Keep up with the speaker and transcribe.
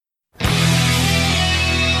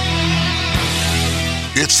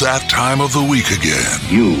It's that time of the week again.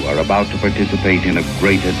 You are about to participate in a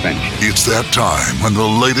great adventure. It's that time when the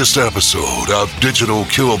latest episode of Digital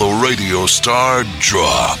Kill the Radio Star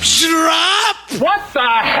drops. Drop? What the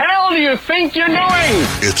hell do you think you're doing?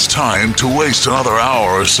 It's time to waste another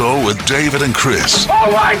hour or so with David and Chris.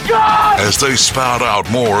 Oh my God! As they spout out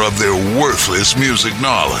more of their worthless music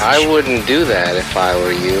knowledge. I wouldn't do that if I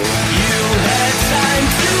were you. You had time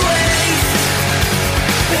to waste,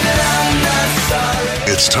 and I'm not sorry.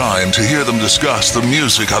 It's time to hear them discuss the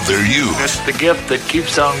music of their youth. It's the gift that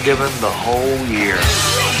keeps on giving the whole year.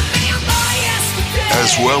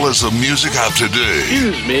 As well as the music of today.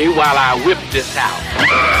 Excuse me while I whip this out.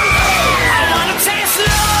 I wanna taste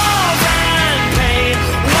love and pain,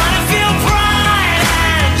 wanna feel pride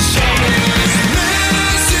and shame.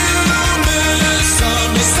 Miss you,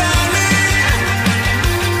 misunderstand me.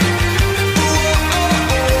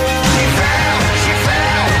 She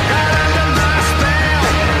fell, got under my spell.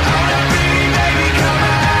 I wanna be, baby, come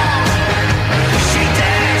on. She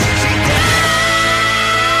danced.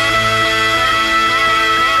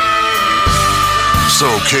 So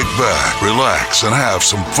kick back, relax, and have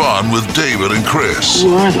some fun with David and Chris.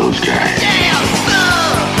 Who are those guys?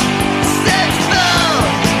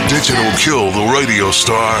 Digital Kill the Radio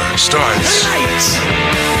Star starts.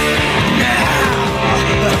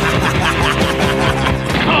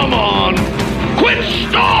 Come on! Quit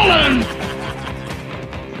stalling!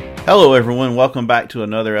 Hello, everyone. Welcome back to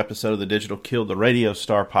another episode of the Digital Kill the Radio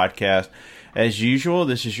Star podcast. As usual,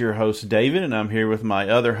 this is your host, David, and I'm here with my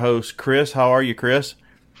other host, Chris. How are you, Chris?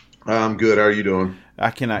 I'm good. How are you doing?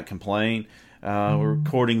 I cannot complain. We're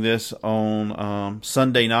recording this on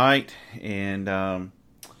Sunday night, and I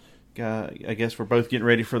guess we're both getting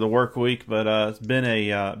ready for the work week. But it's been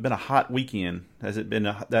a hot weekend. Has it been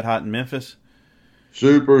that hot in Memphis?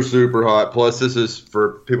 Super, super hot. Plus, this is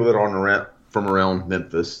for people that aren't from around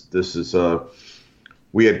Memphis. This is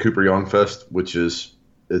we had Cooper Young Fest, which is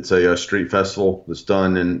it's a street festival that's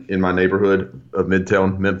done in my neighborhood of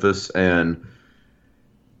Midtown Memphis, and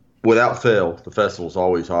without fail, the festival's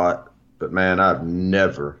always hot. But man, I've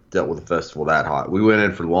never dealt with a festival that hot. We went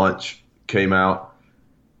in for lunch, came out,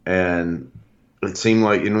 and it seemed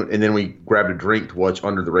like, and then we grabbed a drink to watch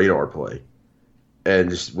Under the Radar play.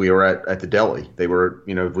 And we were at the deli. They were,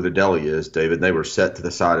 where the deli is, David. They were set to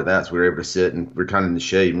the side of that, so we were able to sit, and we were kind of in the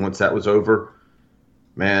shade. And once that was over,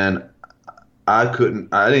 man, I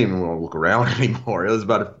didn't even want to look around anymore. It was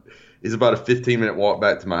about a 15-minute walk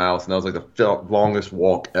back to my house, and that was like the longest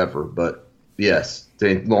walk ever. But yes,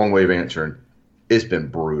 long way of answering. It's been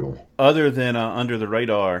brutal. Other than Under the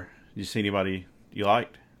Radar, did you see anybody you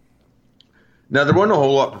liked? Now, there wasn't a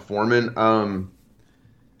whole lot performing. I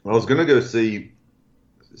was gonna go see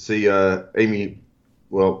Amy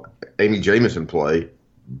Jamison play,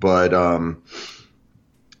 but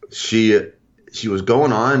she was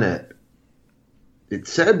going on at, it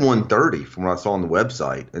said 1:30 from what I saw on the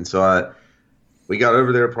website, and so we got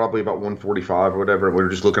over there probably about 1:45 or whatever, and we were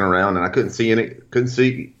just looking around, and I couldn't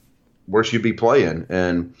see where she'd be playing,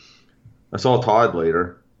 and I saw Todd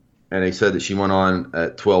later, and he said that she went on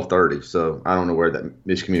at 12:30, so I don't know where that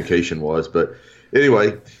miscommunication was, but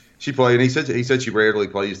anyway, she played, and he said she rarely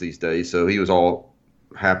plays these days, so he was all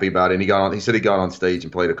happy about it, and he said he got on stage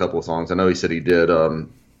and played a couple of songs. I know he said he did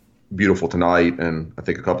Beautiful Tonight, and I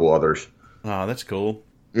think a couple others. Oh, that's cool.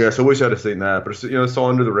 Yeah, so I wish I'd have seen that. But, it's all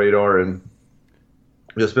Under the Radar, and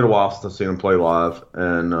it's been a while since I've seen them play live.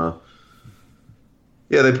 And,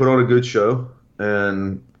 they put on a good show,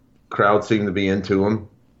 and crowd seemed to be into them.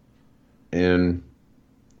 And,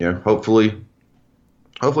 hopefully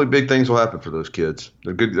big things will happen for those kids.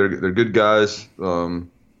 They're good. They're good guys.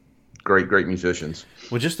 Great musicians.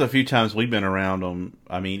 Well, just a few times we've been around them,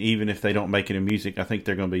 I mean, even if they don't make any music, I think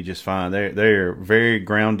they're going to be just fine. They're very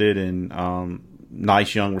grounded and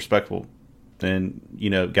nice, young, respectful, and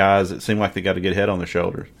guys that seem like they got a good head on their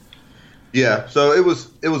shoulders. Yeah, so it was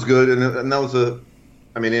good, and that was it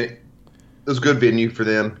was a good venue for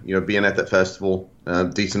them. Being at that festival,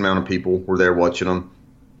 decent amount of people were there watching them,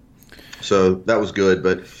 so that was good.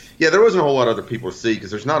 But yeah, there wasn't a whole lot of other people to see because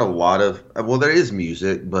there's not a lot of there is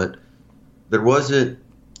music, but there wasn't,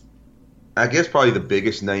 I guess, probably the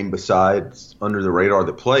biggest name besides Under the Radar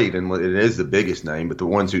that played, and it is the biggest name, but the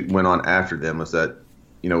ones who went on after them was that,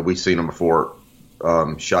 we've seen them before,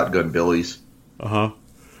 Shotgun Billies. Uh-huh.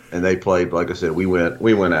 And they played, like I said, we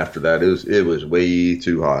went after that. It was way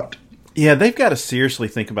too hot. Yeah, they've got to seriously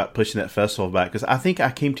think about pushing that festival back, because I think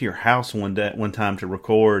I came to your house one time to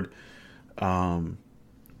record.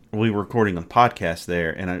 We were recording on podcast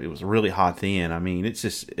there, and it was really hot then. I mean, it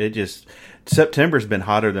just September's been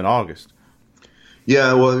hotter than August.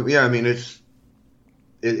 Yeah, well, yeah. I mean,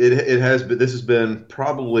 it has been. This has been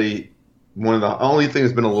probably one of the only thing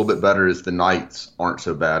that's been a little bit better is the nights aren't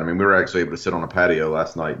so bad. I mean, we were actually able to sit on a patio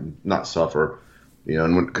last night and not suffer,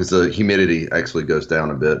 because the humidity actually goes down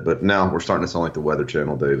a bit. But now we're starting to sound like the Weather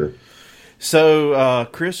Channel, David. So,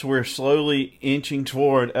 Chris, we're slowly inching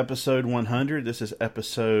toward episode 100. This is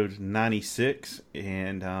episode 96,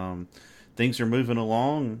 and things are moving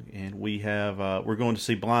along. And we're going to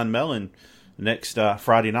see Blind Melon next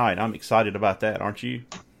Friday night. I'm excited about that, aren't you?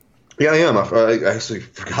 Yeah, I am. I actually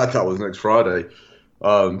forgot that was next Friday.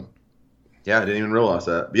 I didn't even realize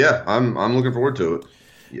that. But yeah, I'm looking forward to it.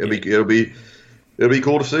 It'll be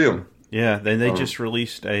cool to see them. Yeah, they just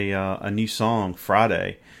released a new song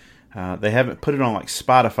Friday. They haven't put it on like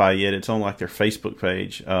Spotify yet. It's on like their Facebook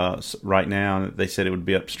page right now, and they said it would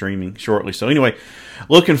be up streaming shortly. So anyway,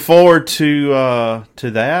 looking forward to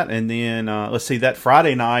that. And then let's see, that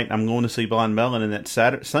Friday night I'm going to see Blind Melon, and that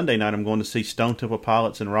Sunday night I'm going to see Stone Temple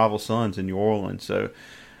Pilots and Rival Sons in New Orleans. So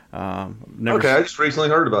I just recently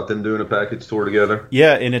heard about them doing a package tour together.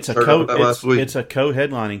 Yeah, and it's a it's a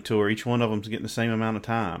co-headlining tour. Each one of them's getting the same amount of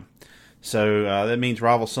time. So that means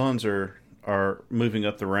Rival Sons are moving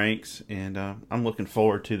up the ranks, and I'm looking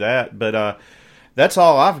forward to that. But that's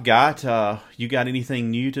all I've got. You got anything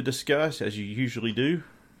new to discuss, as you usually do?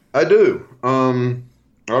 I do. I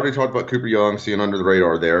already talked about Cooper Young, seeing Under the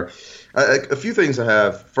Radar there. A few things I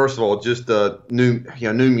have. First of all, just new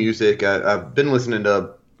music. I've been listening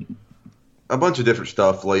to a bunch of different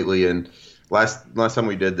stuff lately, and last time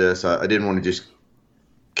we did this, I didn't want to just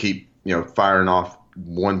keep firing off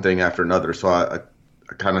one thing after another, so I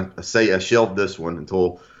shelved this one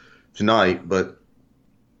until tonight. But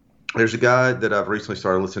there's a guy that I've recently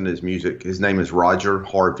started listening to his music. His name is Roger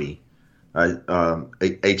Harvey,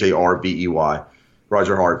 Harvey.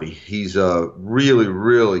 Roger Harvey. He's really,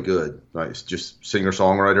 really good. He's just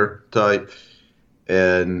singer-songwriter type.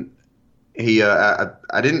 And he,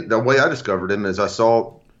 the way I discovered him is I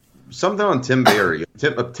saw something on Tim Berry,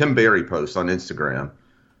 a Tim Berry post on Instagram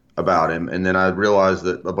about him, and then I realized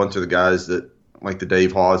that a bunch of the guys that like the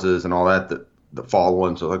Dave Hawes and all that follow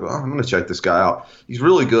him. So I was like, I'm going to check this guy out. He's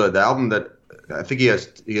really good. The album that I think he has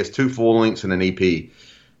 2 full lengths and an EP.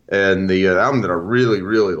 And the album that I really,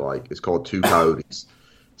 really like is called Two Coyotes.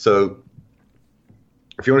 So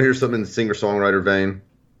if you want to hear something in the singer-songwriter vein,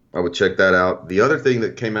 I would check that out. The other thing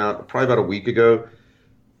that came out probably about a week ago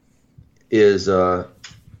is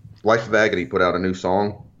Life of Agony put out a new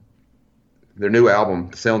song. Their new album,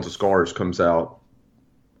 The Sounds of Scars, comes out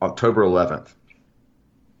October 11th.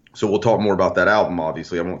 So we'll talk more about that album,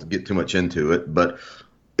 obviously. I won't get too much into it, but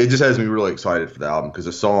it just has me really excited for the album because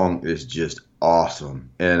the song is just awesome.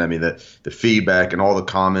 And, I mean, the feedback and all the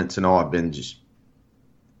comments and all have been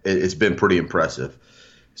it's been pretty impressive.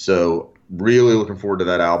 So really looking forward to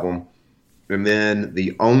that album. And then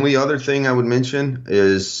the only other thing I would mention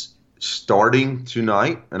is starting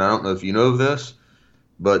tonight, and I don't know if you know of this,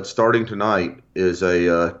 but starting tonight is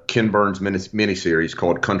a Ken Burns miniseries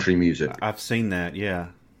called Country Music. I've seen that, yeah.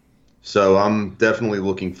 So I'm definitely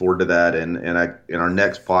looking forward to that, and in our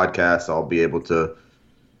next podcast, I'll be able to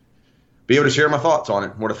share my thoughts on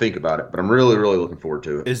it, what I think about it. But I'm really, really looking forward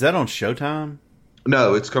to it. Is that on Showtime?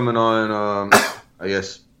 No, it's coming on, I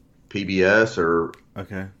guess, PBS or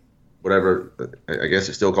whatever. I guess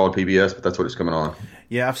it's still called PBS, but that's what it's coming on.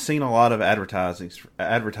 Yeah, I've seen a lot of advertising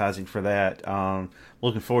for that.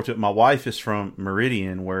 Looking forward to it. My wife is from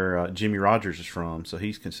Meridian, where Jimmy Rogers is from, so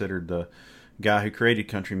he's considered the guy who created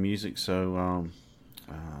country music. So,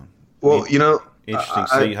 interesting to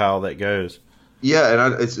see how that goes. Yeah,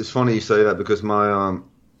 and it's funny you say that because my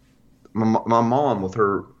mom with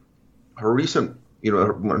her recent,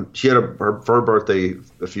 she had her birthday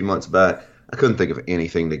a few months back. I couldn't think of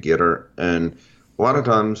anything to get her, and a lot of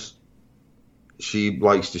times she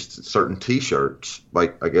likes just certain T-shirts,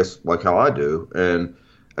 like I guess like how I do, and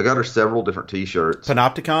I got her several different T-shirts.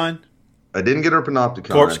 Panopticon? I didn't get her a Panopticon.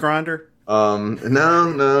 Corpse Grinder?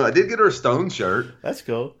 No, I did get her a Stone shirt. That's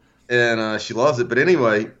cool. And she loves it. But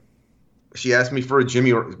anyway, she asked me for she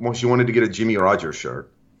wanted to get a Jimmy Rogers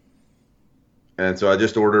shirt. And so I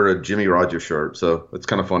just ordered a Jimmy Rogers shirt. So it's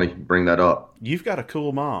kind of funny, bring that up. You've got a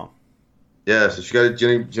cool mom. Yeah, so she got a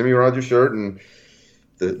Jimmy Rogers shirt and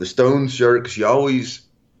the Stones shirt, because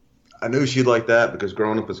I knew she'd like that because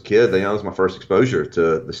growing up as a kid, that was my first exposure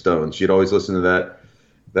to the Stones. She'd always listen to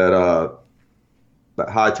that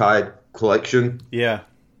High Tide collection. Yeah.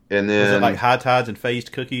 And then was it like High Tides and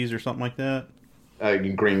Phased Cookies or something like that?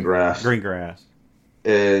 Green Grass. Green Grass.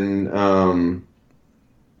 And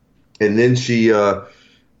then she, I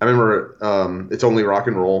remember It's Only Rock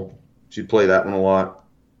and Roll. She'd play that one a lot.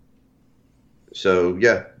 So,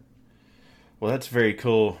 yeah. Well, that's very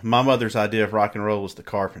cool. My mother's idea of rock and roll was the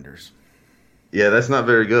Carpenters. Yeah, that's not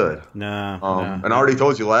very good. No. And I already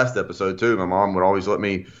told you last episode too. My mom would always let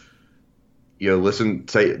me, listen,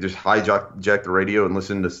 just hijack the radio and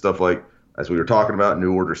listen to stuff like, as we were talking about,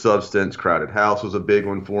 New Order Substance, Crowded House was a big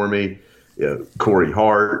one for me. Corey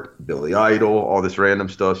Hart, Billy Idol, all this random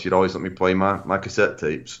stuff. She'd always let me play my cassette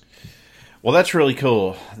tapes. Well, that's really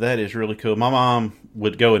cool. That is really cool. My mom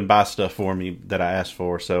would go and buy stuff for me that I asked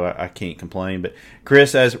for, so I can't complain. But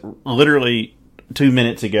Chris, as literally 2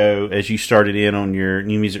 minutes ago, as you started in on your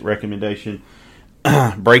new music recommendation,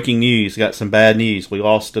 breaking news, got some bad news. We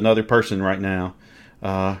lost another person right now.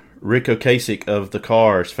 Rick Ocasek of the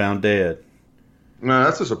Cars found dead. No,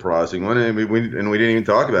 that's a surprising one. And we didn't even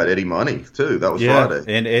talk about Eddie Money, too. That was Friday.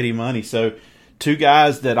 And Eddie Money. So two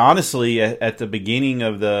guys that honestly at the beginning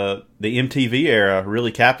of the MTV era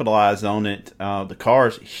really capitalized on it. The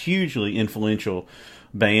Cars, hugely influential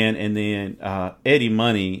band, and then Eddie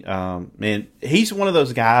Money, man, he's one of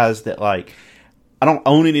those guys that, like, I don't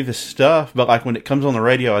own any of his stuff, but like when it comes on the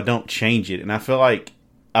radio, I don't change it. And I feel like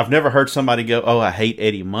I've never heard somebody go, "Oh, I hate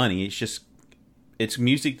Eddie Money." It's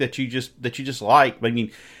music that you just like. I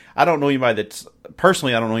mean, I don't know anybody that's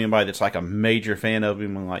like a major fan of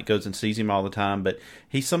him and like goes and sees him all the time, but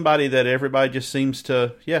he's somebody that everybody just seems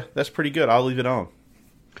to, yeah, that's pretty good, I'll leave it on.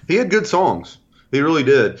 He had good songs. He really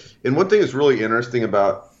did. And one thing that's really interesting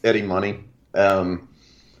about Eddie Money, I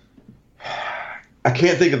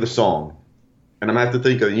can't think of the song, and I'm going to have to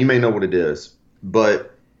think of it. You may know what it is,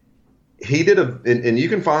 but he did and you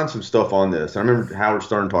can find some stuff on this. I remember Howard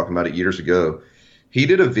Stern talking about it years ago. He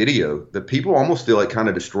did a video that people almost feel like kind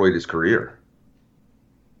of destroyed his career.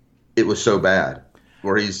 It was so bad.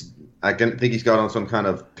 Where I think he's got on some kind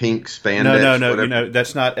of pink spandex. No.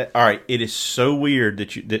 That's not all right. It is so weird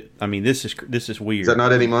this is weird. Is that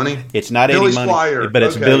not Eddie Money? It's not Billy Eddie Money, Squire. but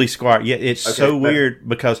it's Okay. Billy Squire. Yeah, it's so weird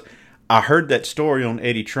because I heard that story on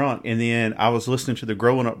Eddie Trunk, and then I was listening to the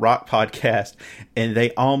Growing Up Rock podcast, and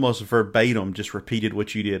they almost verbatim just repeated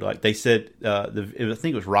what you did. Like they said, I think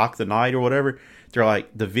it was Rock the Night or whatever. They're like,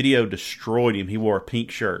 the video destroyed him. He wore a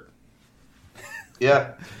pink shirt.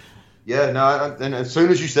 Yeah. Yeah, no, and as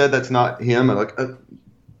soon as you said that's not him, I'm like,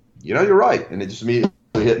 you're right, and it just immediately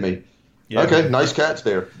hit me. Yeah. Okay, nice catch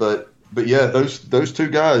there, but yeah, those two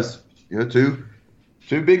guys, two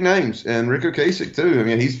big names, and Rick Ocasek too. I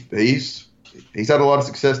mean, he's had a lot of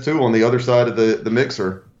success too on the other side of the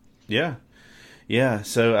mixer. Yeah. Yeah,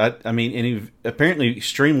 so I mean, and he's apparently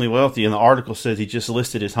extremely wealthy. And the article says he just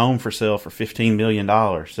listed his home for sale for $15 million.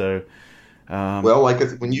 So, well, like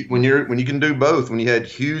when you can do both, when you had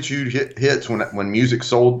huge hits, when music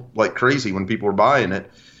sold like crazy, when people were buying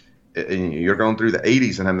it, and you're going through the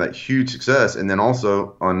 '80s and having that huge success, and then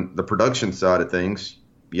also on the production side of things,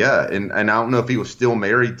 yeah. And I don't know if he was still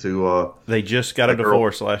married to. They just got a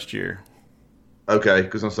divorce last year. Okay,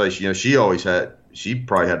 because I'll say she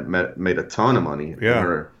probably had made a ton of money. Yeah.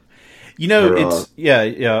 I'm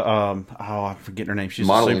forgetting her name. She's a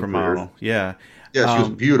supermodel. Yeah. Yeah, she was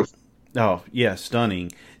beautiful. Oh, yeah,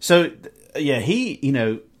 stunning. So, yeah,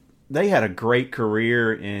 they had a great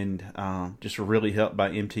career and just really helped by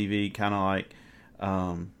MTV, kind of like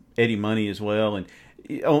Eddie Money as well. And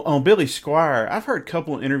on Billy Squire, I've heard a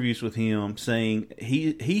couple of interviews with him saying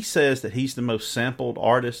he says that he's the most sampled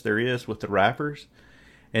artist there is with the rappers.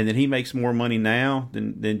 And that he makes more money now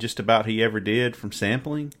than just about he ever did from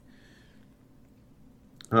sampling.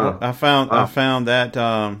 I found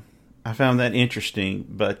that interesting,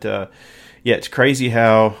 but yeah, it's crazy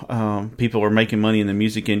how people are making money in the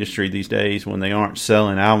music industry these days when they aren't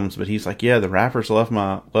selling albums. But he's like, yeah, the rappers love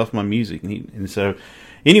my music, and so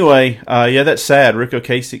anyway, yeah, that's sad. Rick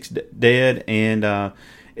Ocasek's dead, and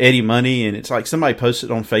Eddie Money, and it's like somebody posted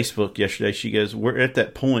on Facebook yesterday. She goes, "We're at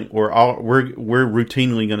that point where we're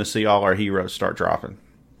routinely going to see all our heroes start dropping."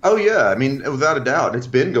 Oh yeah, I mean, without a doubt, it's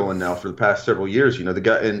been going now for the past several years. The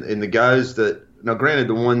guy and the guys that now, granted,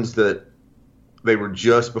 the ones that they were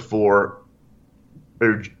just before, they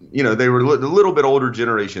were the little bit older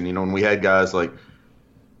generation. When we had guys like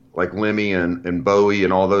Lemmy and Bowie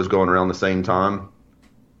and all those going around the same time.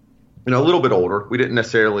 A little bit older. We didn't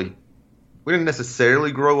necessarily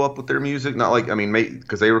grow up with their music. Not like,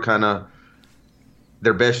 because they were kind of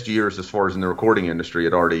their best years as far as in the recording industry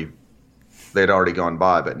they'd already gone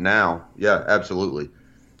by. But now, yeah, absolutely.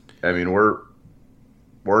 I mean, we're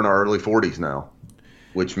in our early 40s now,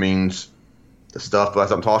 which means the stuff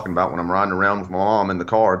as I'm talking about when I'm riding around with my mom in the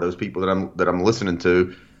car, those people that I'm listening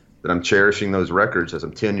to, that I'm cherishing those records as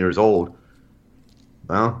I'm 10 years old.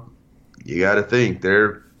 Well, you got to think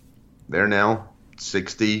they're now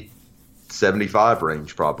 60, 75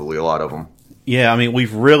 range, probably, a lot of them. Yeah, I mean,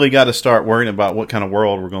 we've really got to start worrying about what kind of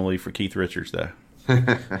world we're going to leave for Keith Richards, though.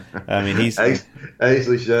 I mean, he's. I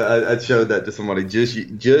actually showed that to somebody just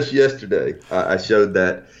yesterday. I showed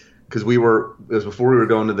that because it was before we were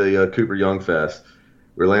going to the Cooper Young Fest.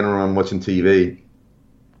 We were laying around watching TV,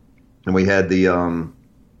 and we had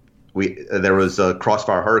there was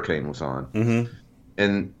Crossfire Hurricane was on, Mm-hmm.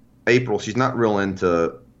 and April, she's not real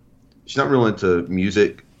into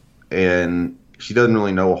music, and she doesn't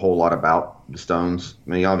really know a whole lot about the Stones. I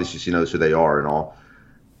mean, obviously she knows who they are and all.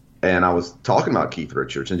 And I was talking about Keith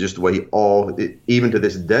Richards and just the way even to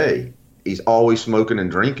this day, he's always smoking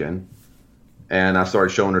and drinking. And I started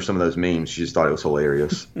showing her some of those memes. She just thought it was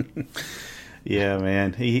hilarious. Yeah,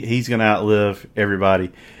 man, he's going to outlive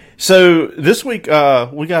everybody. So this week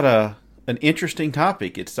we got an interesting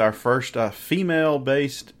topic. It's our first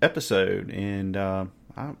female-based episode, and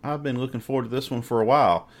I've been looking forward to this one for a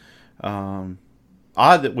while.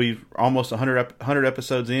 Odd that we've almost 100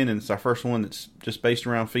 episodes in, and it's our first one that's just based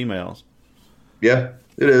around females. Yeah,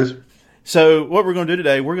 it is. So what we're going to do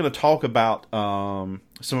today, we're going to talk about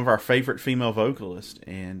some of our favorite female vocalists,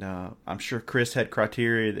 and I'm sure Chris had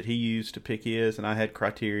criteria that he used to pick his, and I had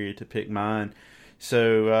criteria to pick mine.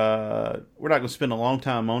 So we're not going to spend a long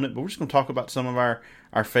time on it, but we're just going to talk about some of our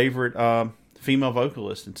favorite female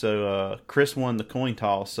vocalists. And so Chris won the coin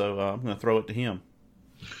toss, so I'm going to throw it to him.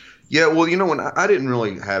 Yeah, well, when I didn't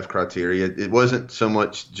really have criteria. It wasn't so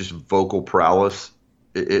much just vocal prowess.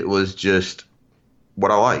 It was just what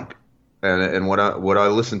I like and what I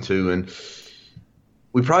listen to. And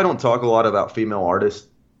we probably don't talk a lot about female artists,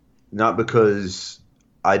 not because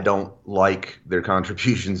I don't like their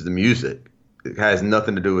contributions to music. It has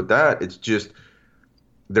nothing to do with that. It's just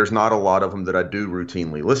there's not a lot of them that I do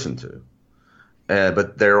routinely listen to.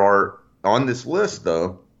 But there are on this list,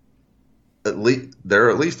 though. There are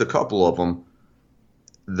at least a couple of them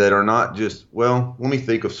that are not just, well, let me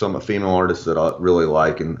think of some female artists that I really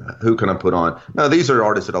like and who can I put on. No, these are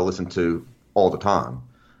artists that I listen to all the time.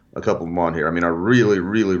 A couple of them on here. I mean, I really,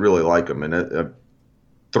 really, really like them. And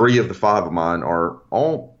 3 of the 5 of mine are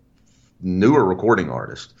all newer recording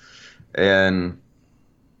artists and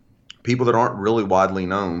people that aren't really widely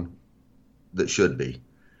known that should be.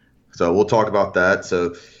 So we'll talk about that.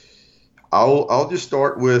 So I'm just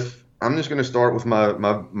going to start with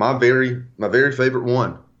my very favorite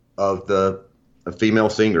one of the female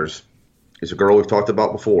singers. It's a girl we've talked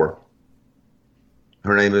about before.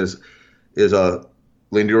 Her name is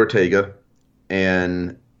Lindy Ortega,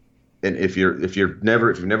 and if you've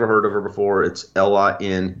never heard of her before, it's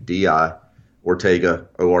Lindi Ortega,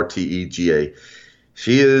 Ortega.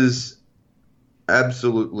 She is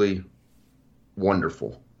absolutely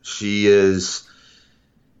wonderful. She's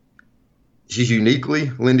uniquely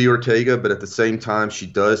Lindy Ortega, but at the same time,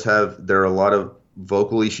 there are a lot of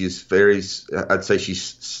vocally, she's very, I'd say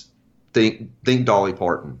she's think Dolly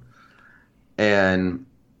Parton. And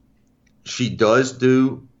she does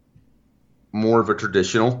do more of a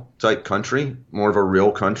traditional type country, more of a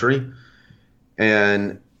real country.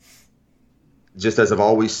 And just as I've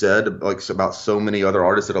always said, like about so many other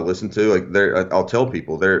artists that I listen to, I'll tell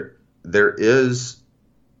people there is,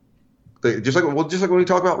 just like when we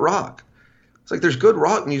talk about rock. It's like there's good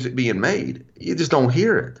rock music being made. You just don't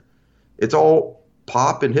hear it. It's all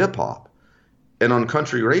pop and hip hop. And on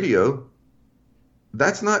country radio,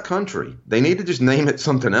 that's not country. They need to just name it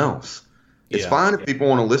something else. It's fine if people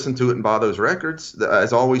want to listen to it and buy those records.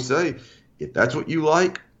 As I always say, if that's what you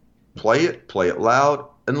like, play it loud,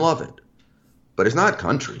 and love it. But it's not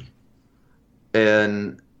country.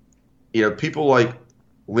 And people like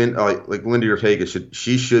Lindy Ortega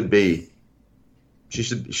should be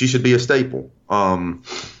a staple.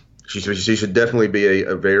 She should definitely be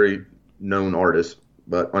a very known artist,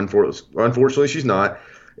 but unfortunately she's not.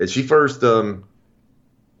 And she first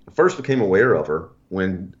became aware of her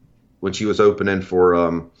when she was opening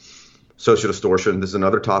for Social Distortion. This is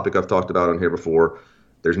another topic I've talked about on here before.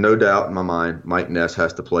 There's no doubt in my mind Mike Ness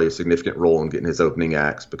has to play a significant role in getting his opening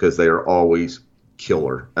acts because they are always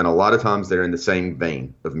killer, and a lot of times they're in the same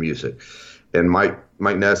vein of music. And Mike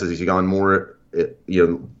Ness, as he's gone more,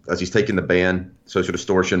 as he's taken the band Social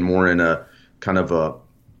Distortion more in a kind of a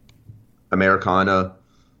Americana,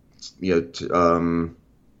 kind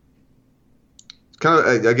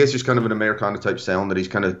of, I guess, just kind of an Americana type sound that he's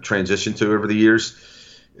kind of transitioned to over the years.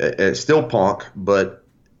 It's still punk, but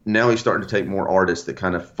now he's starting to take more artists that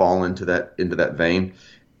kind of fall into that vein.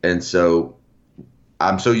 And so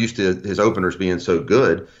I'm so used to his openers being so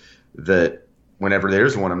good that whenever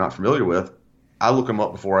there's one I'm not familiar with, I look him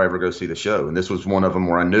up before I ever go see the show. And this was one of them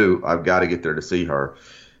where I knew I've got to get there to see her.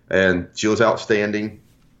 And she was outstanding.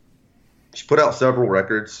 She put out several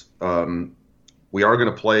records. we are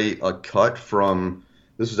going to play a cut from,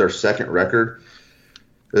 this is their second record.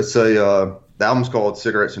 It's the album's called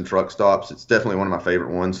Cigarettes and Truck Stops. It's definitely one of my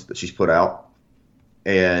favorite ones that she's put out.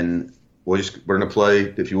 And we're going to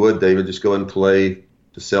play, if you would, David, just go ahead and play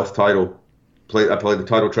the self-titled. I played the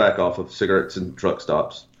title track off of Cigarettes and Truck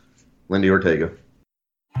Stops. Lindy Ortega.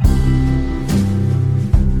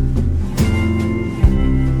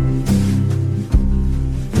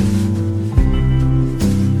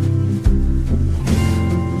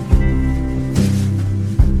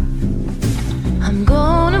 I'm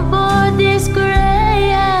gonna board this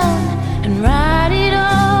Greyhound and ride it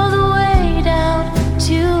all the way down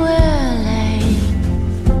to LA.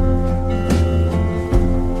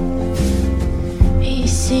 You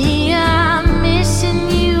see, I'm missing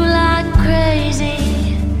you like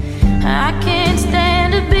crazy. I can't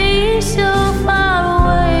stand to be so far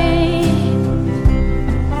away.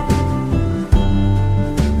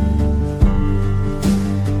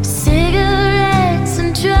 Cigarettes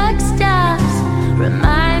and truck stops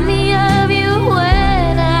remind me of you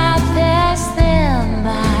when I pass them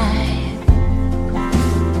by.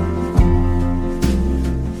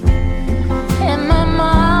 And my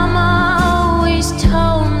mama always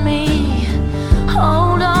told me,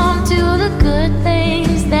 hold on to the good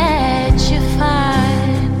things that you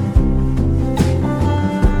find.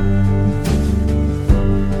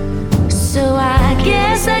 So I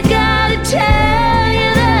guess I gotta tell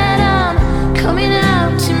you that I'm coming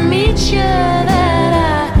out to meet you,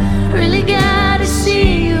 that I really gotta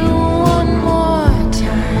see you one more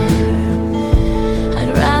time.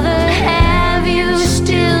 I'd rather have you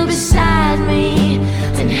still beside me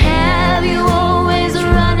than have you always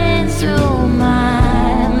running through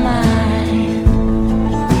my mind.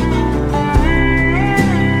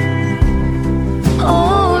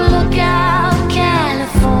 Oh, look out,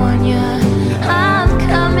 California. I'm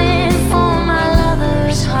coming for my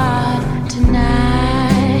lover's heart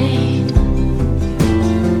tonight.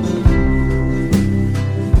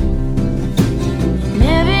 In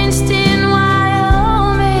Evanston,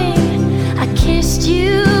 Wyoming, I kissed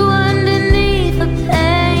you underneath a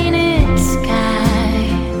painted sky.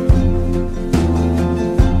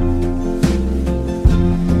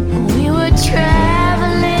 We were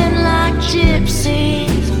traveling like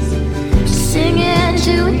gypsies, singing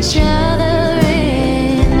to each other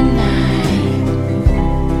in the night.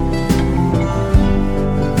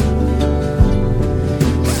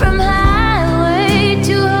 From highway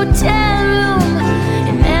to hotel room,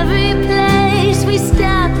 in every place we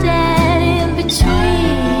stopped at in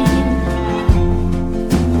between.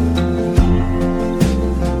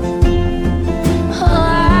 Oh,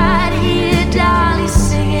 I'd hear Dolly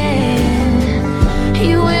singing,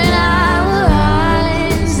 you and I were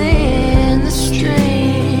islands in the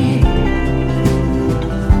stream.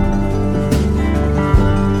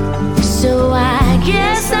 So I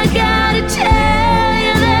guess I gotta tell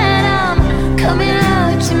you that I'm coming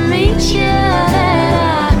out to meet you, that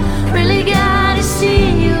I really gotta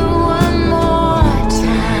see you one more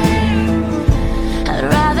time. I'd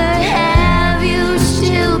rather have you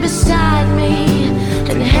still beside me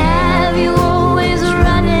than have you always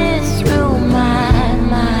running through my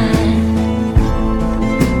mind.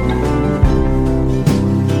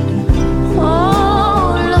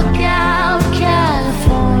 Oh, look out,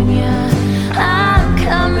 California. I'm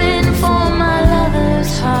coming for my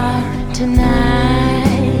lover's heart tonight.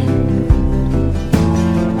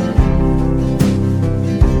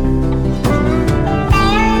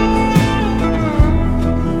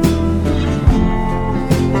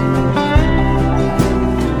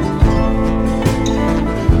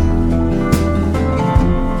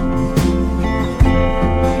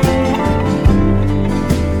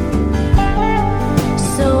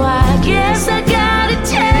 So I guess I gotta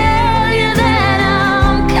tell you that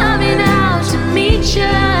I'm coming out to meet you,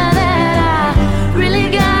 that I really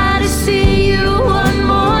gotta see you one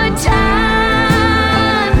more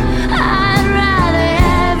time. I'd rather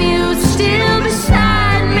have you still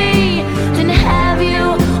beside me than have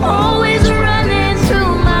you always running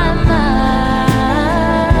through my mind.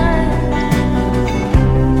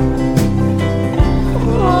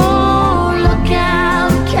 Oh, look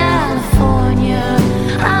out, California.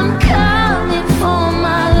 I'm coming for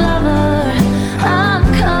my lover. I'm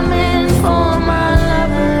coming for my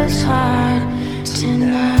lover's heart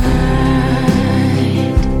tonight.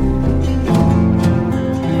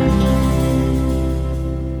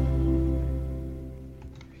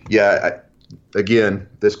 Yeah, again,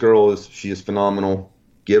 this girl she is phenomenal.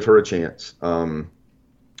 Give her a chance.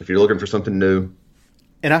 If you're looking for something new,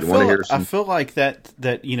 And I you wanna hear feel some- like that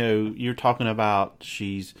you're talking about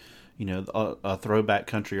she's a throwback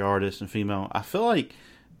country artist and female. I feel like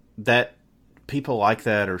that people like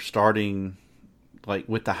that are starting, like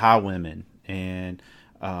with the Highwomen and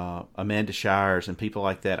Amanda Shires and people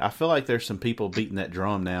like that. I feel like there's some people beating that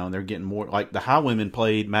drum now, and they're getting more. Like the Highwomen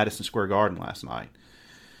played Madison Square Garden last night,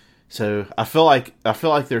 so I feel like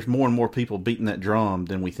there's more and more people beating that drum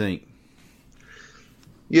than we think.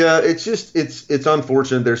 Yeah, it's just it's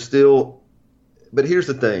unfortunate. There's still, but here's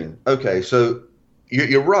the thing. Okay, so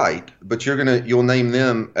you're right, but you'll name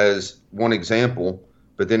them as one example,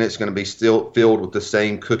 but then it's going to be still filled with the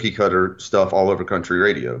same cookie cutter stuff all over country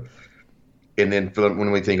radio. And then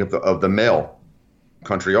when we think of the male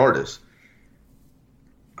country artists,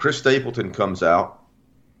 Chris Stapleton comes out,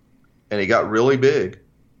 and he got really big,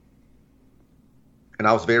 and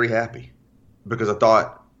I was very happy because I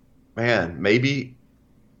thought, man, maybe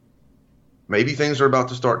things are about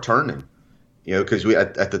to start turning, because we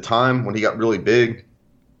at the time when he got really big,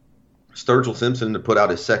 Sturgill Simpson had put out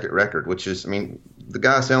his second record, which is, the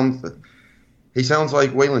guy sounds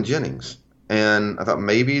like Waylon Jennings. And I thought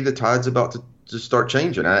maybe the tide's about to start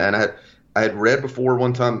changing. I had read before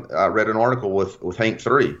one time. I read an article with Hank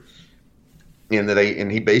 3,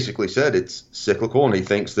 and he basically said it's cyclical, and he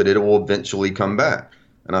thinks that it will eventually come back.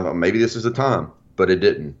 And I thought maybe this is the time, but it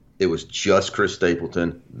didn't. It was just Chris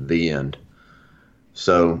Stapleton. The end.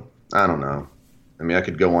 So I don't know. I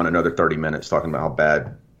could go on another 30 minutes talking about how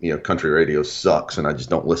bad country radio sucks, and I just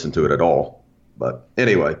don't listen to it at all. But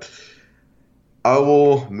anyway, I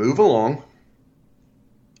will move along.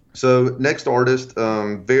 So next artist,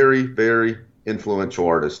 very, very influential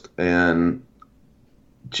artist, and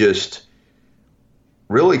just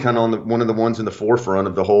really kind of one of the ones in the forefront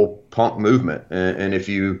of the whole punk movement. And if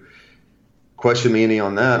you question me any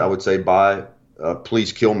on that, I would say buy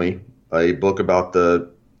Please Kill Me, a book about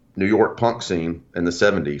the New York punk scene in the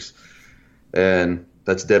 70s. And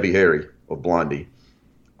that's Debbie Harry of Blondie.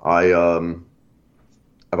 I've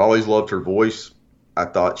always loved her voice. I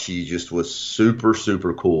thought she just was super,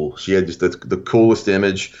 super cool. She had just the coolest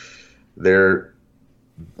image. They're,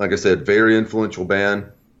 like I said, very influential band.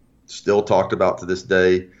 Still talked about to this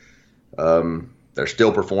day. They're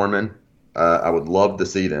still performing. I would love to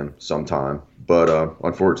see them sometime, but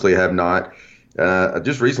unfortunately I have not. I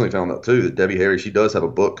just recently found out, too, that Debbie Harry, she does have a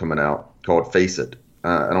book coming out called Face It.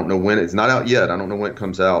 I don't know when. It's not out yet. I don't know when it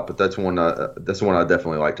comes out, but that's one I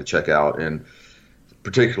definitely like to check out, and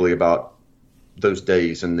particularly about those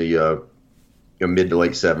days in the mid to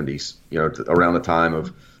late 70s, around the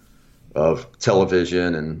time of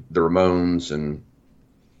television and the Ramones, and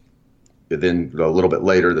then a little bit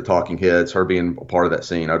later the Talking Heads, her being a part of that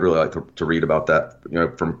scene. I'd really like to read about that,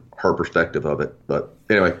 from her perspective of it. But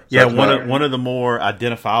anyway, yeah, one of the more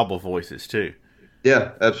identifiable voices too.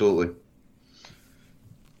 Yeah, absolutely.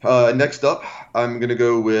 Next up, I'm gonna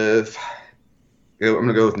go with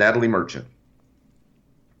Natalie Merchant,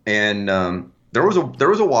 and there was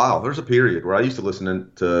a period where I used to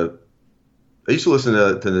listen to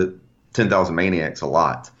the 10,000 Maniacs a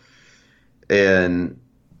lot, and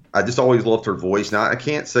I just always loved her voice. Now I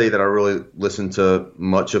can't say that I really listened to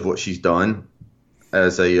much of what she's done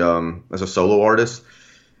as a solo artist.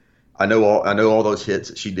 I know all those hits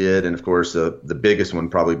that she did, and of course the biggest one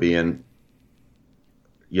probably being,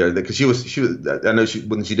 because she was I know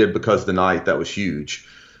when she did Because the Night, that was huge,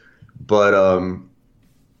 but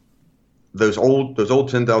those old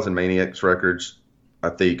 10,000 Maniacs records,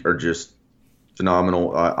 I think, are just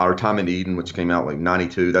phenomenal. Our Time in Eden, which came out like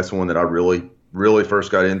 92, that's the one that I really first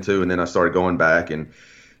got into, and then I started going back and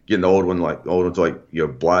getting the old ones like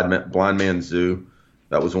Blind Man's Zoo.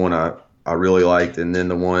 That was one I really liked, and then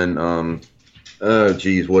the one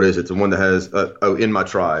what is it? The one that has In My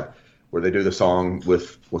Tribe, where they do the song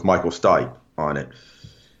with Michael Stipe on it.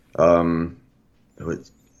 I'm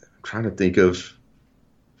trying to think of.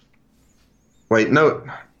 Wait, no,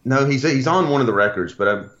 he's on one of the records,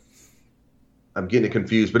 but I'm getting it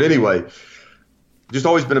confused. But anyway, just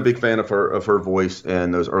always been a big fan of her voice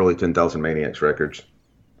and those early 10,000 Maniacs records.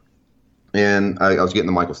 And I was getting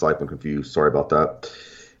the Michael Stipe one confused. Sorry about that.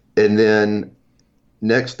 And then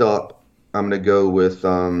next up, I'm going to go with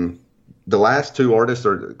the last two artists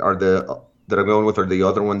that I'm going with are the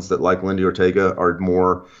other ones that, like Lindy Ortega, are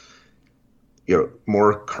more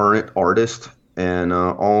current artists and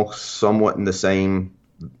all somewhat in the same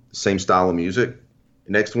style of music.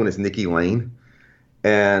 The next one is Nikki Lane.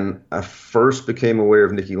 And I first became aware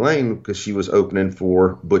of Nikki Lane because she was opening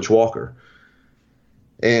for Butch Walker.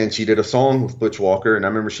 And she did a song with Butch Walker, and I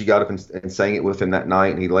remember she got up and sang it with him that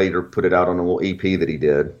night, and he later put it out on a little EP that he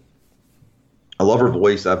did. I love her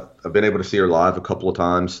voice. I've been able to see her live a couple of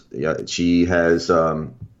times. Yeah, she has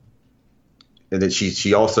and then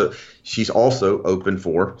she's also open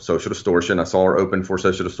for Social Distortion. I saw her open for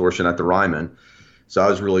Social Distortion at the Ryman, so that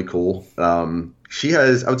was really cool. She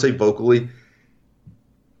has, I would say, vocally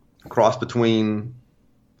cross between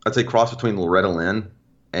Loretta Lynn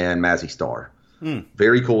and Mazzy Star.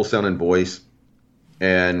 Very cool sounding voice,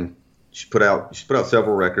 and she put out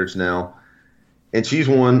several records now. And she's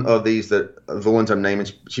one of these the ones I'm naming.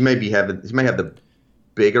 She may have the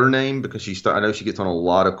bigger name because I know she gets on a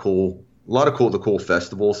lot of the cool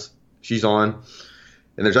festivals she's on.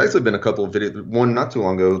 And there's actually been a couple of videos. One not too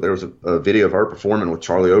long ago, there was a video of her performing with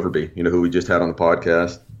Charlie Overby, who we just had on the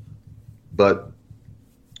podcast. But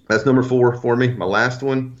that's number 4 for me. My last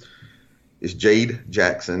one is Jade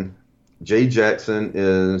Jackson. Jade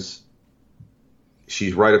Jackson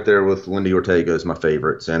she's right up there with Lindy Ortega as my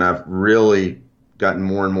favorites, and I've really gotten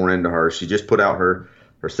more and more into her. She just put out her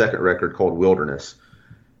second record called Wilderness,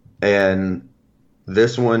 and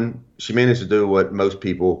this one she managed to do what most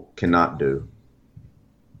people cannot do.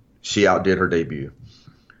 She outdid her debut.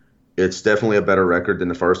 It's definitely a better record than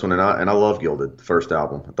the first one, and I love Gilded, the first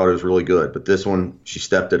album. I thought it was really good, but this one she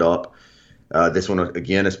stepped it up. This one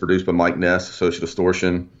again is produced by Mike Ness, Social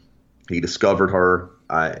Distortion. He discovered her,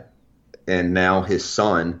 and now his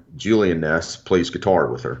son, Julian Ness, plays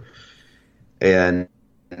guitar with her. And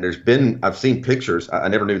I've seen pictures. I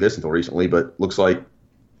never knew this until recently, but looks like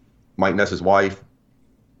Mike Ness's wife,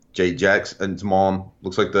 Jade Jackson's mom,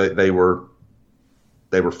 looks like they were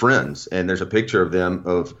friends. And there's a picture of them,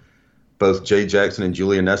 of both Jade Jackson and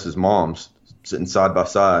Julian Ness's moms sitting side by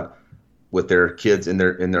side with their kids in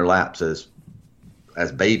their laps as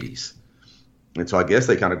babies. And so I guess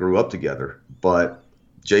they kind of grew up together. But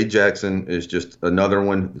Jade Jackson is just another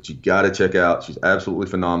one that you got to check out. She's absolutely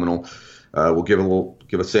phenomenal. We'll give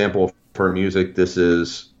a sample of her music. This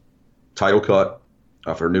is title cut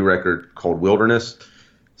of her new record called Wilderness.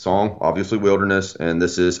 Song, obviously Wilderness, and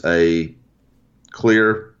this is a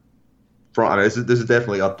clear. This is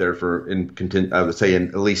definitely up there I would say in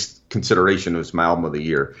at least consideration of my album of the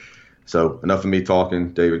year. So enough of me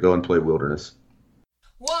talking. David, go and play Wilderness.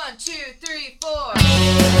 1, 2, 3, 4.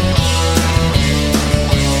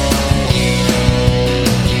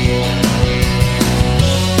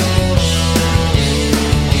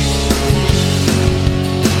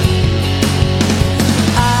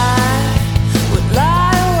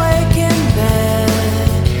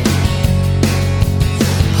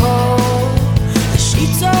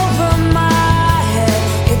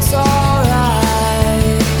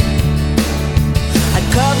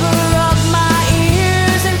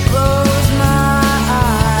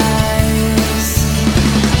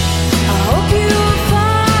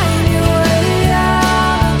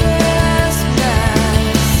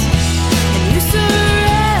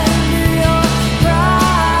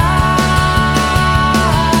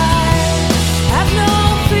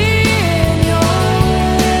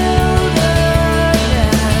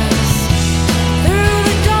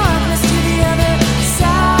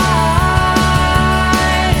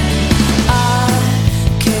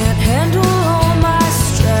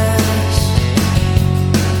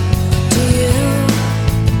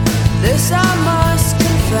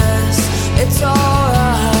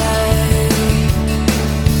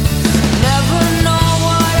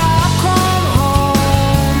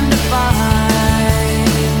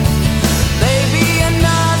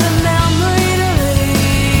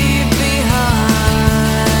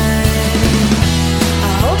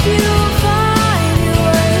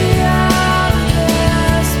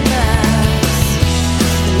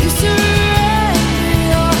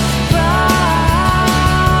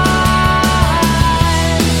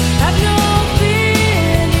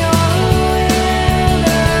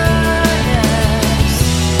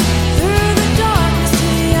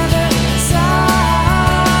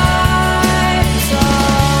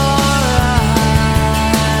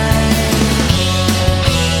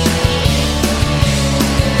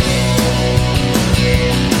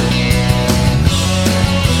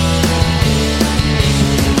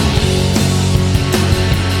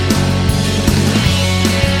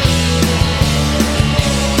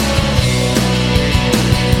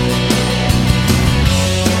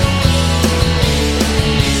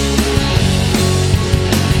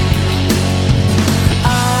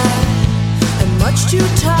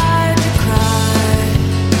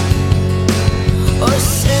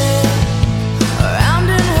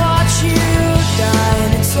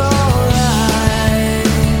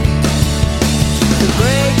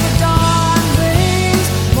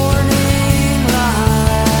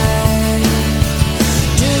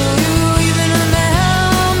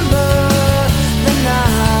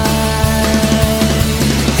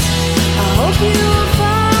 You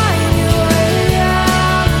find your way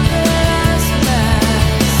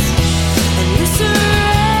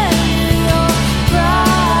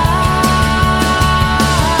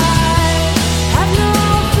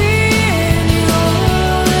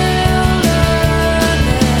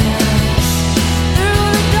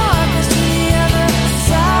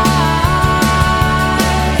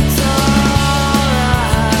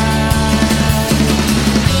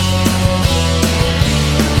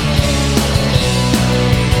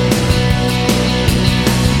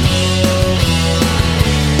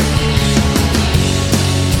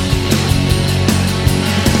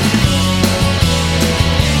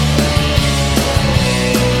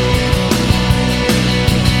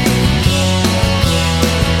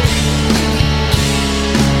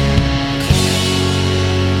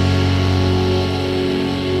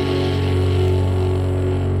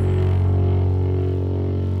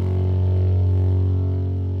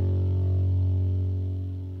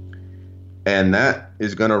And that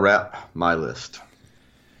is going to wrap my list.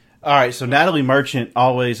 All right, so Natalie Merchant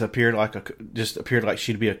always appeared like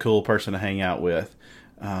she'd be a cool person to hang out with,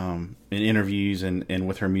 in interviews and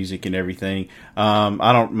with her music and everything.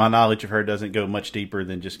 My knowledge of her doesn't go much deeper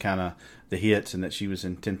than just kind of the hits and that she was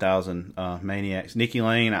in 10,000 Maniacs. Nikki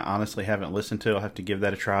Lane, I honestly haven't listened to. I'll have to give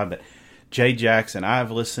that a try. But Jay Jackson,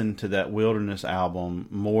 I've listened to that Wilderness album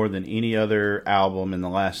more than any other album in the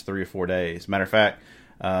last 3 or 4 days. Matter of fact,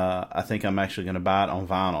 I think I'm actually going to buy it on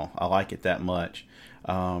vinyl. I like it that much.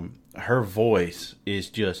 Her voice is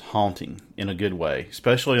just haunting in a good way,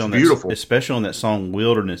 especially on that song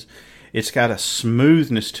Wilderness. It's got a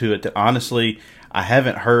smoothness to it that honestly I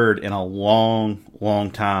haven't heard in a long,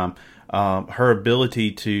 long time. Her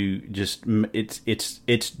ability to just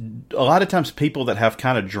it's a lot of times people that have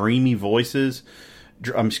kind of dreamy voices,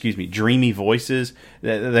 they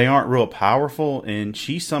aren't real powerful, and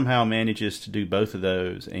she somehow manages to do both of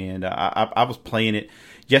those. And I was playing it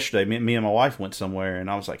yesterday. Me and my wife went somewhere, and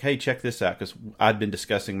I was like, hey, check this out, because I'd been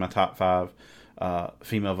discussing my top 5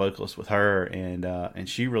 female vocalists with her, and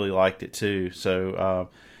she really liked it too. So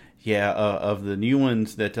of the new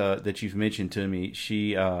ones that you've mentioned to me,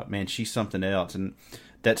 she's something else. And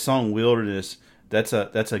that song Wilderness, that's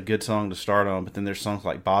a good song to start on. But then there's songs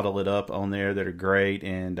like Bottle It Up on there that are great,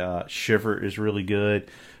 and Shiver is really good.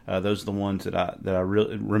 Those are the ones that I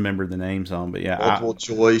really remember the names on. But yeah, Multiple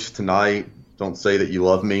Choice, Tonight, Don't Say That You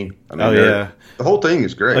Love Me. I mean, the whole thing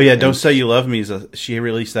is great. Oh yeah, Don't Say You Love Me she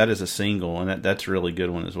released that as a single, and that's a really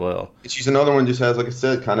good one as well. She's another one, just has, like I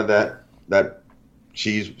said, kind of that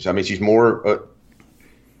she's more.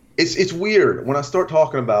 It's weird when I start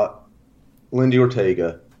talking about Lindy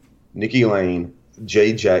Ortega, Nikki Lane,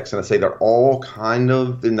 Jay Jackson. I say they're all kind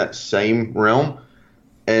of in that same realm,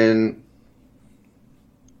 and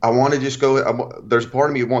I want to just go. There's a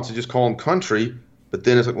part of me that wants to just call them country, but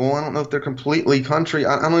then it's like, well, I don't know if they're completely country.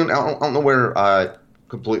 I don't know where I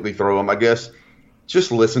completely throw them. I guess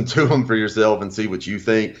just listen to them for yourself and see what you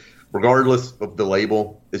think. Regardless of the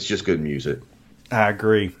label, it's just good music. I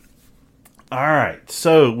agree. All right,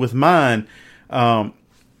 so with mine, the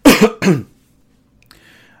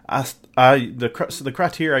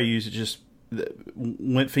criteria I use is just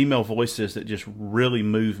went female voices that just really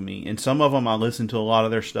move me, and some of them I listen to a lot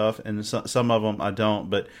of their stuff, and some of them I don't.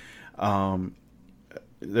 But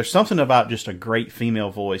there's something about just a great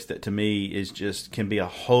female voice that to me can be a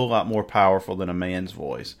whole lot more powerful than a man's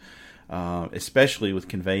voice, especially with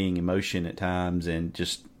conveying emotion at times, and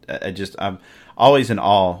I'm always in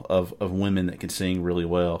awe of women that can sing really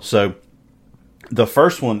well. So the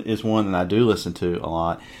first one is one that I do listen to a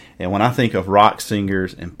lot. And when I think of rock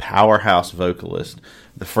singers and powerhouse vocalists,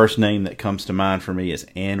 the first name that comes to mind for me is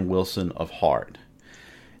Ann Wilson of Heart.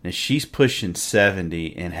 And she's pushing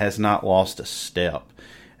 70 and has not lost a step.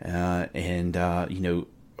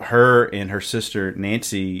 Her and her sister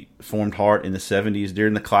Nancy formed Heart in the 70s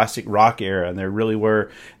during the classic rock era, and they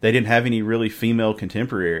didn't have any really female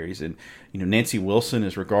contemporaries. And Nancy Wilson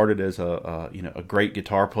is regarded as a great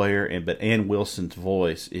guitar player, but Ann Wilson's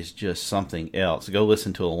voice is just something else. Go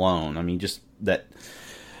listen to Alone. I mean, just that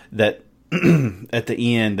at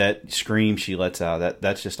the end, that scream she lets out,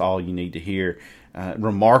 that's just all you need to hear.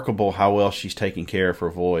 Remarkable how well she's taking care of her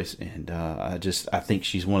voice, and I think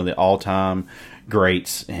she's one of the all-time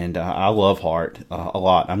greats, and I love Heart a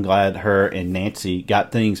lot. I'm glad her and Nancy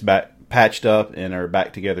got things back patched up and are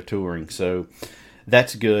back together touring, so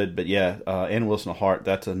that's good. But yeah, Ann Wilson of Heart,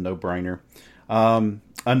 that's a no-brainer.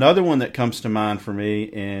 Another one that comes to mind for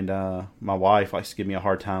me, and my wife likes to give me a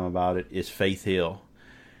hard time about it, is Faith Hill.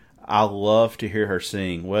 I love to hear her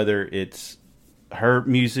sing, whether it's her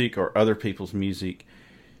music or other people's music.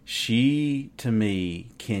 She, to me,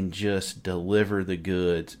 can just deliver the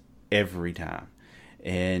goods every time.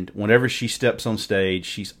 And whenever she steps on stage,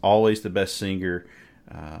 she's always the best singer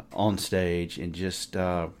on stage, and just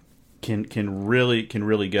can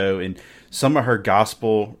really go. And some of her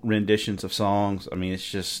gospel renditions of songs, I mean, it's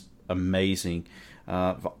just amazing.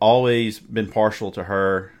 I've always been partial to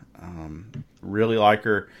her. Really like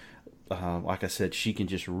her. Like I said, she can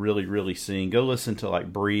just really, really sing. Go listen to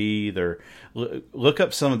like Breathe, or look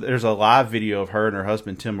up there's a live video of her and her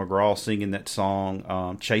husband Tim McGraw singing that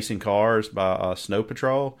song Chasing Cars by Snow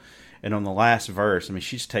Patrol. And on the last verse, I mean,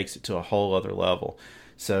 she just takes it to a whole other level.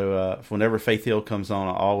 So whenever Faith Hill comes on,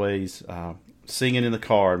 I always singing in the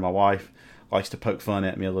car, and my wife likes to poke fun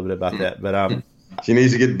at me a little bit about that. But she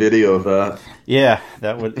needs to get video of that. Yeah,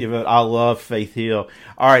 that would. I love Faith Hill.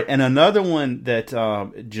 All right, and another one that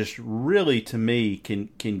just really, to me,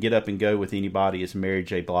 can get up and go with anybody is Mary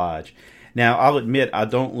J. Blige. Now, I'll admit I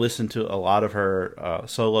don't listen to a lot of her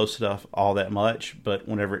solo stuff all that much, but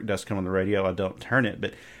whenever it does come on the radio, I don't turn it.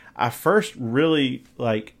 But I first really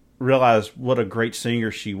realized what a great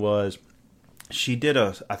singer she was. She did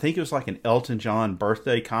I think it was like an Elton John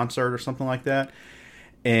birthday concert or something like that,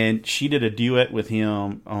 and she did a duet with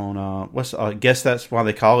him on I guess that's why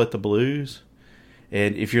they call it the blues.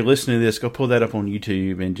 And if you're listening to this, go pull that up on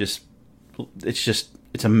YouTube and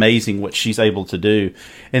it's amazing what she's able to do.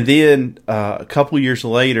 And then a couple years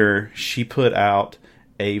later, she put out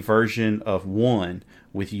a version of One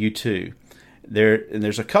with U2.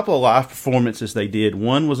 There's a couple of live performances they did.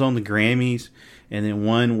 One was on the Grammys, and then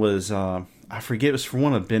one was, I forget, it was for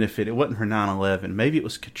one of benefit. It wasn't for 9/11. Maybe it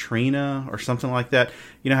was Katrina or something like that.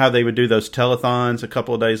 You know how they would do those telethons a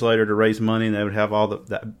couple of days later to raise money, and they would have all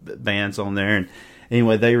the bands on there. And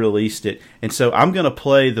anyway, they released it. And so I'm going to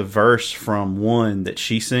play the verse from One that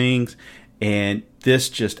she sings, and this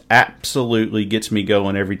just absolutely gets me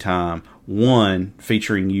going every time. One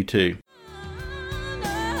featuring U2.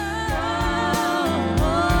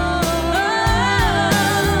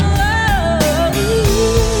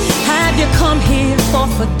 Have you come here for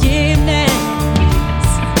forgiveness?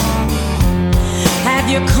 Have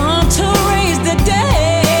you come to raise the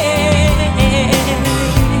dead?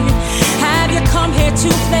 Have you come here to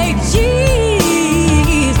play Jesus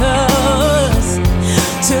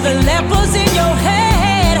to the lepers in your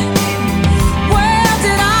head? Well,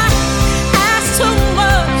 did I ask too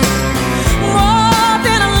much? More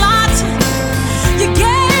than a lot. You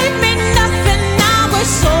gave me nothing, now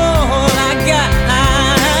it's all I got.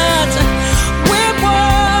 We're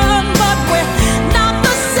one, but we're not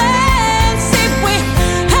the same. See, we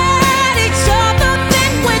had each other,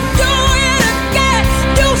 then we do it again.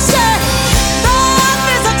 You said love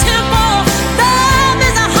is a temple, love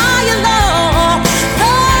is a higher law.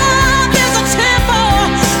 Love is a temple,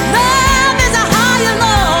 love is a higher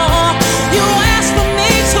law. You asked for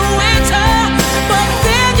me to enter, but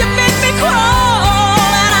then you made me crawl,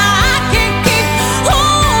 and I can't keep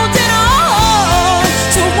holding on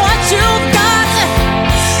to what you got,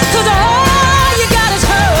 'cause all you got is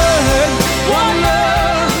hurt. One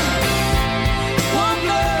love, one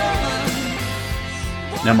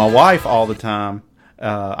love. Now, my wife all the time,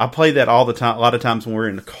 I play that all the time. A lot of times when we're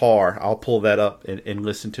in the car, I'll pull that up and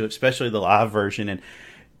listen to it, especially the live version. And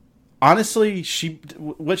honestly,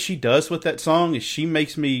 what she does with that song is she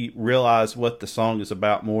makes me realize what the song is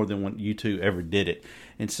about more than when U2 ever did it.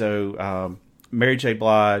 And so, Mary J.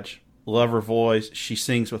 Blige, love her voice. She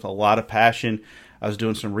sings with a lot of passion. I was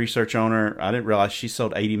doing some research on her. I didn't realize she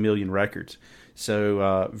sold 80 million records.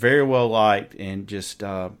 So very well liked, and just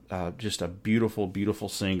a beautiful, beautiful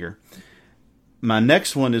singer. My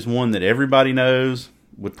next one is one that everybody knows,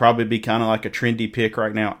 would probably be kind of like a trendy pick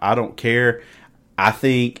right now. I don't care. I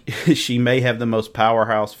think she may have the most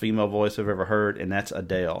powerhouse female voice I've ever heard, and that's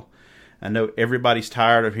Adele. I know everybody's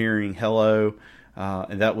tired of hearing Hello,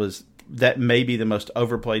 and that may be the most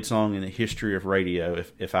overplayed song in the history of radio,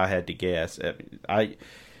 if I had to guess. I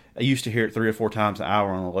used to hear it 3 or 4 times an hour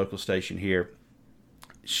on a local station here.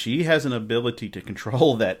 She has an ability to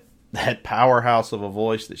control that powerhouse of a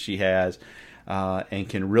voice that she has, and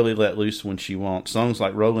can really let loose when she wants. Songs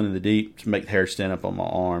like Rolling in the Deep to make the hair stand up on my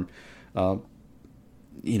arm. I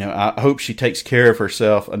hope she takes care of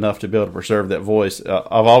herself enough to be able to preserve that voice.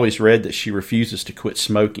 I've always read that she refuses to quit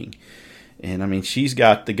smoking. And I mean, she's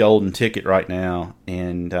got the golden ticket right now,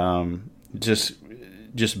 and just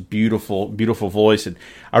beautiful, beautiful voice. And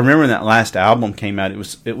I remember when that last album came out,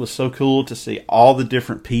 it was so cool to see all the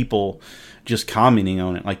different people just commenting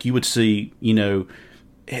on it. Like you would see,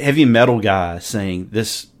 heavy metal guys saying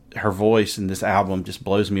her voice in this album just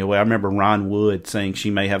blows me away. I remember Ron Wood saying she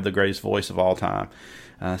may have the greatest voice of all time.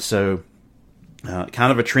 So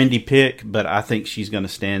kind of a trendy pick, but I think she's going to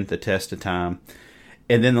stand the test of time.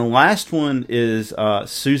 And then the last one is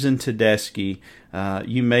Susan Tedeschi.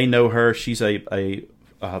 You may know her. She's a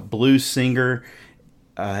blues singer.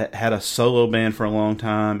 Had a solo band for a long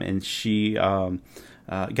time, and she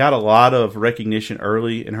got a lot of recognition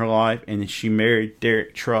early in her life. And she married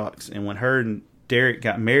Derek Trucks. And when her and Derek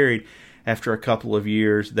got married, after a couple of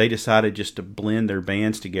years, they decided just to blend their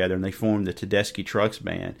bands together, and they formed the Tedeschi Trucks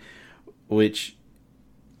Band, which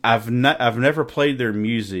I've never played their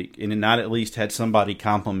music and not at least had somebody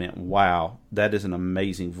compliment, wow, that is an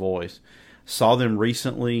amazing voice. Saw them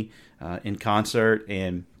recently in concert,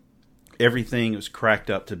 and everything was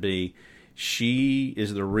cracked up to be. She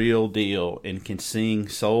is the real deal and can sing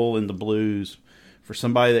soul and the blues. For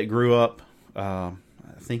somebody that grew up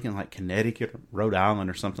thinking like Connecticut or Rhode Island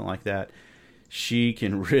or something like that, she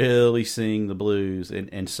can really sing the blues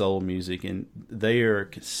and soul music, and they are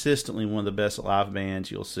consistently one of the best live bands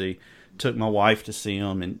you'll see. Took my wife to see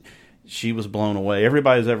them, and she was blown away.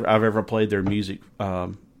 Everybody I've ever played their music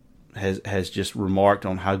has just remarked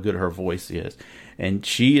on how good her voice is, and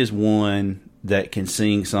she is one that can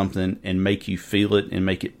sing something and make you feel it and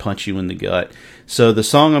make it punch you in the gut. So the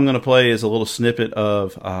song I'm going to play is a little snippet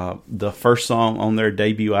of the first song on their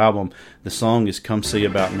debut album. The song is "Come See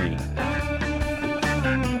About Me."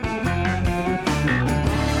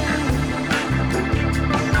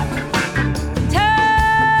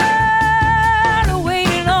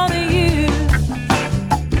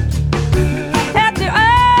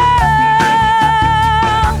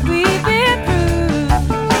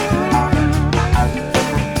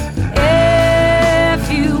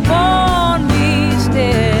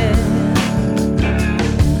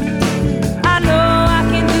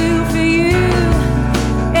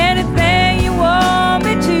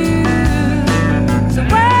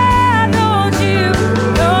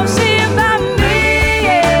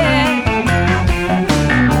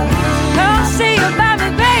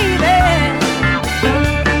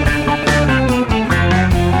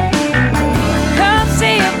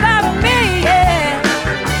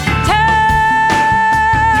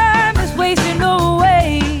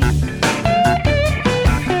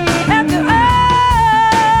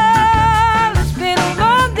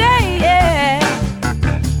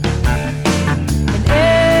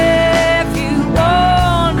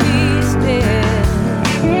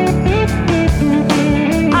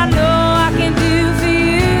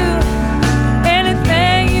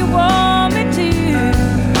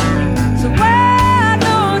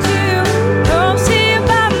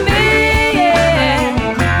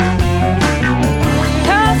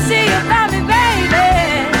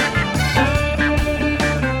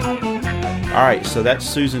 So that's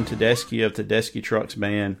Susan Tedeschi of Tedeschi Trucks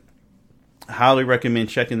Band. I highly recommend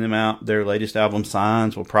checking them out. Their latest album,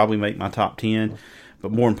 Signs, will probably make my top 10.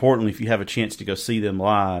 But more importantly, if you have a chance to go see them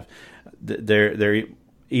live, they're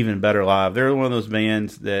even better live. They're one of those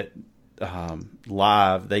bands that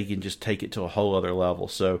live, they can just take it to a whole other level.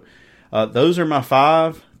 So those are my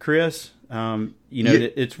 5, Chris.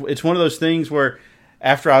 It's one of those things where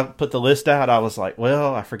after I put the list out, I was like,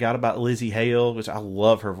 well, I forgot about Lizzie Hale, which I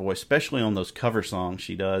love her voice, especially on those cover songs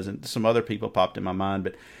she does. And some other people popped in my mind.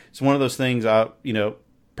 But it's one of those things,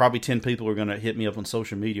 probably 10 people are going to hit me up on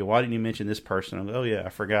social media. Why didn't you mention this person? I'm like, oh, yeah, I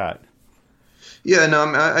forgot. Yeah, no,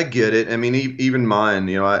 I get it. I mean, even mine,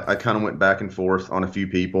 I kind of went back and forth on a few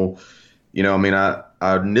people. I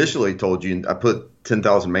initially told you, I put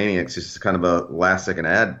 10,000 Maniacs as kind of a last-second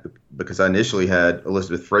ad because I initially had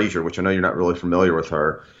Elizabeth Fraser, which I know you're not really familiar with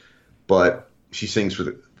her, but she sings for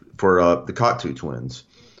the Cocteau Twins.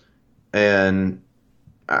 And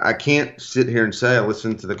I can't sit here and say I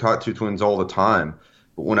listen to the Cocteau Twins all the time,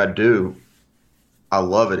 but when I do, I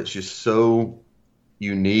love it. It's just so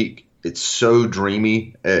unique. It's so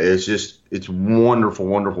dreamy. It's wonderful,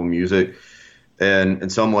 wonderful music. And in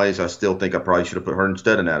some ways, I still think I probably should have put her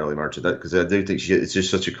instead of Natalie Merchant, because I do think it's just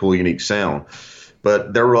such a cool, unique sound.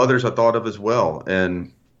 But there were others I thought of as well,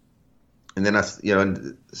 and then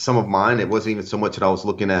and some of mine, it wasn't even so much that I was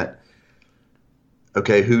looking at,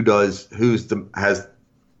 okay, who has the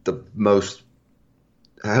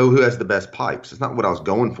best pipes. It's not what I was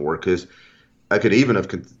going for, because I could even have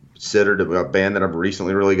considered a band that I've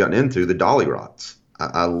recently really gotten into, the Dolly Rots.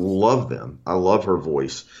 I love them. I love her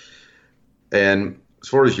voice. And as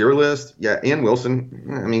far as your list, yeah, Ann Wilson,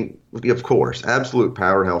 I mean, of course, absolute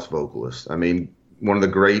powerhouse vocalist. I mean, one of the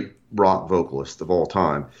great rock vocalists of all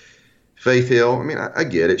time. Faith Hill, I mean, I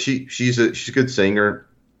get it. She's a good singer.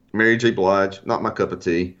 Mary J. Blige, not my cup of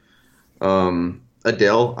tea.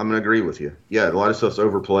 Adele, I'm going to agree with you. Yeah, a lot of stuff's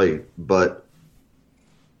overplayed, but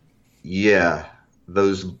yeah,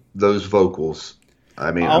 those vocals,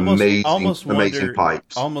 I mean, amazing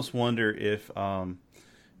pipes. I almost wonder if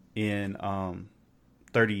in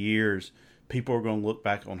 30 years, people are going to look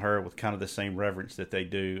back on her with kind of the same reverence that they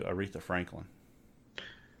do Aretha Franklin.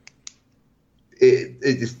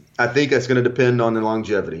 I think that's going to depend on the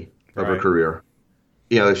longevity of her career.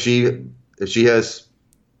 If she has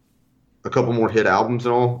a couple more hit albums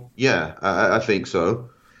and all, yeah, I think so.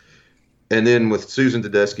 And then with Susan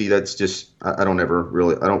Tedeschi, that's just I don't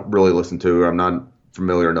really listen to her. I'm not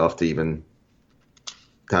familiar enough to even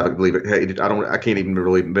believe it. Hey, I can't even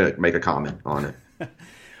really make a comment on it.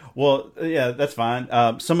 Well, yeah, that's fine.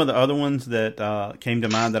 Some of the other ones that came to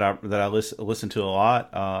mind that I listen to a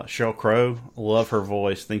lot. Sheryl Crow, love her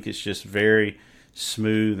voice. Think it's just very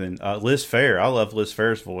smooth. And Liz Phair, I love Liz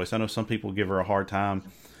Phair's voice. I know some people give her a hard time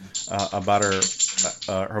about her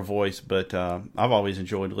her voice, but I've always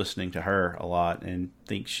enjoyed listening to her a lot, and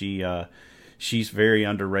think she's very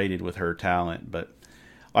underrated with her talent. But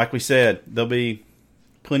like we said, there'll be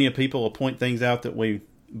plenty of people will point things out that we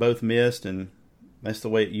both missed, and that's the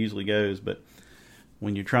way it usually goes. But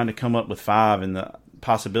when you're trying to come up with 5 and the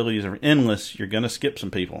possibilities are endless, you're going to skip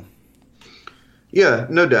some people. Yeah,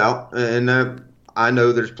 no doubt. And I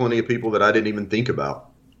know there's plenty of people that I didn't even think about.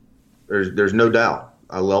 There's no doubt.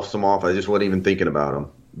 I left some off. I just wasn't even thinking about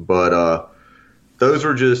them. But those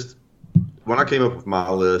were just, when I came up with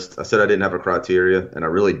my list, I said I didn't have a criteria, and I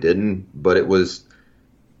really didn't. But it was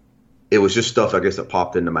just stuff, I guess, that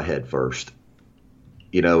popped into my head first.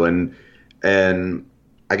 And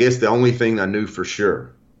I guess the only thing I knew for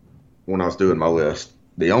sure when I was doing my list,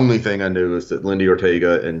 the only thing I knew is that Lindy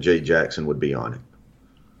Ortega and Jay Jackson would be on it.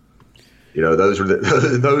 Those were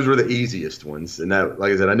the easiest ones, and that,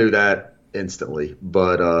 like I said, I knew that instantly.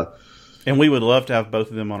 But and we would love to have both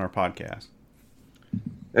of them on our podcast,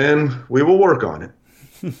 and we will work on it.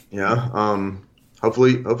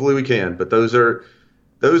 Hopefully we can. But those are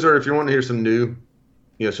if you want to hear some new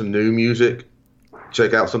music,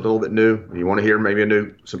 check out something a little bit new. If you want to hear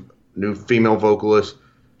maybe some new female vocalist,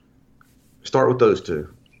 start with those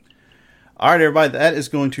two. All right, everybody, that is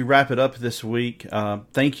going to wrap it up this week.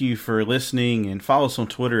 Thank you for listening, and follow us on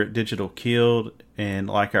Twitter at Digital Killed, and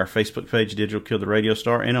like our Facebook page, Digital Killed the Radio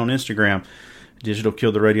Star, and on Instagram, Digital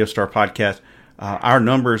Killed the Radio Star Podcast. Our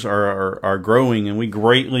numbers are growing, and we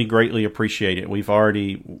greatly, greatly appreciate it. We've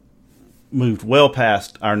already moved well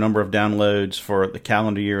past our number of downloads for the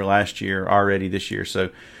calendar year last year already this year, so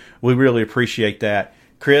we really appreciate that.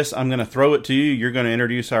 Chris, I'm going to throw it to you. You're going to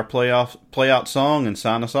introduce our play out song and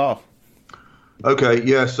sign us off. Okay,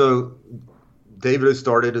 yeah. So David has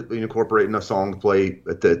started incorporating a song to play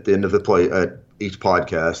at the end of the play at each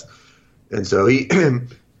podcast, and so he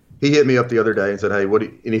hit me up the other day and said, "Hey,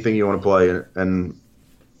 anything you want to play?" And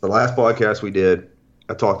the last podcast we did,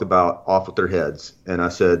 I talked about Off With Their Heads, and I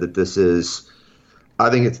said that I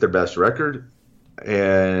think it's their best record,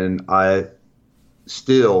 and I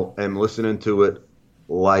still am listening to it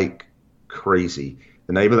like crazy.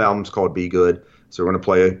 The name of the album is called Be Good. So we're going to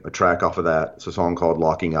play a track off of that. It's a song called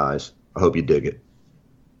Locking Eyes. I hope you dig it.